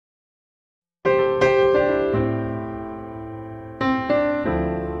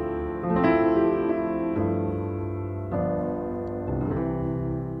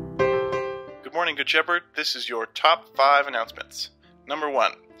morning, Good Shepherd. This is your top 5 announcements. Number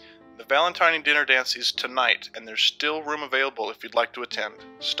 1. The Valentine dinner dance is tonight, and there's still room available if you'd like to attend.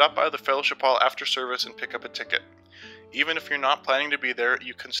 Stop by the Fellowship Hall after service and pick up a ticket. Even if you're not planning to be there,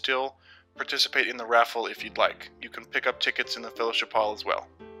 you can still participate in the raffle if you'd like. You can pick up tickets in the Fellowship Hall as well.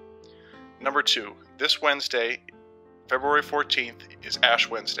 Number 2. This Wednesday, February 14th, is Ash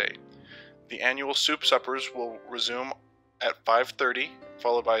Wednesday. The annual soup suppers will resume at 5:30,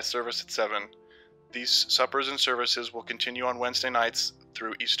 followed by a service at 7. These suppers and services will continue on Wednesday nights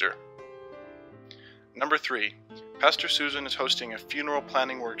through Easter. Number 3. Pastor Susan is hosting a funeral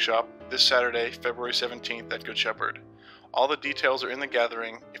planning workshop this Saturday, February 17th at Good Shepherd. All the details are in the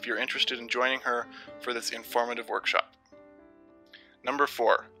gathering if you're interested in joining her for this informative workshop. Number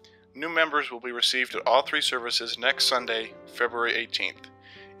 4. New members will be received at all 3 services next Sunday, February 18th.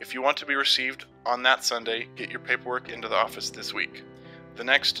 If you want to be received on that Sunday, get your paperwork into the office this week. The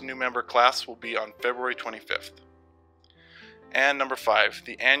next new member class will be on February 25th. And number 5,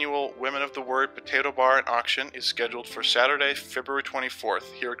 the annual Women of the Word Potato Bar and Auction is scheduled for Saturday, February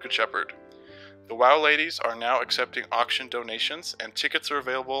 24th here at Good Shepherd. The WOW ladies are now accepting auction donations, and tickets are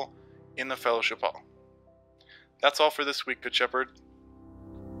available in the Fellowship Hall. That's all for this week, Good Shepherd.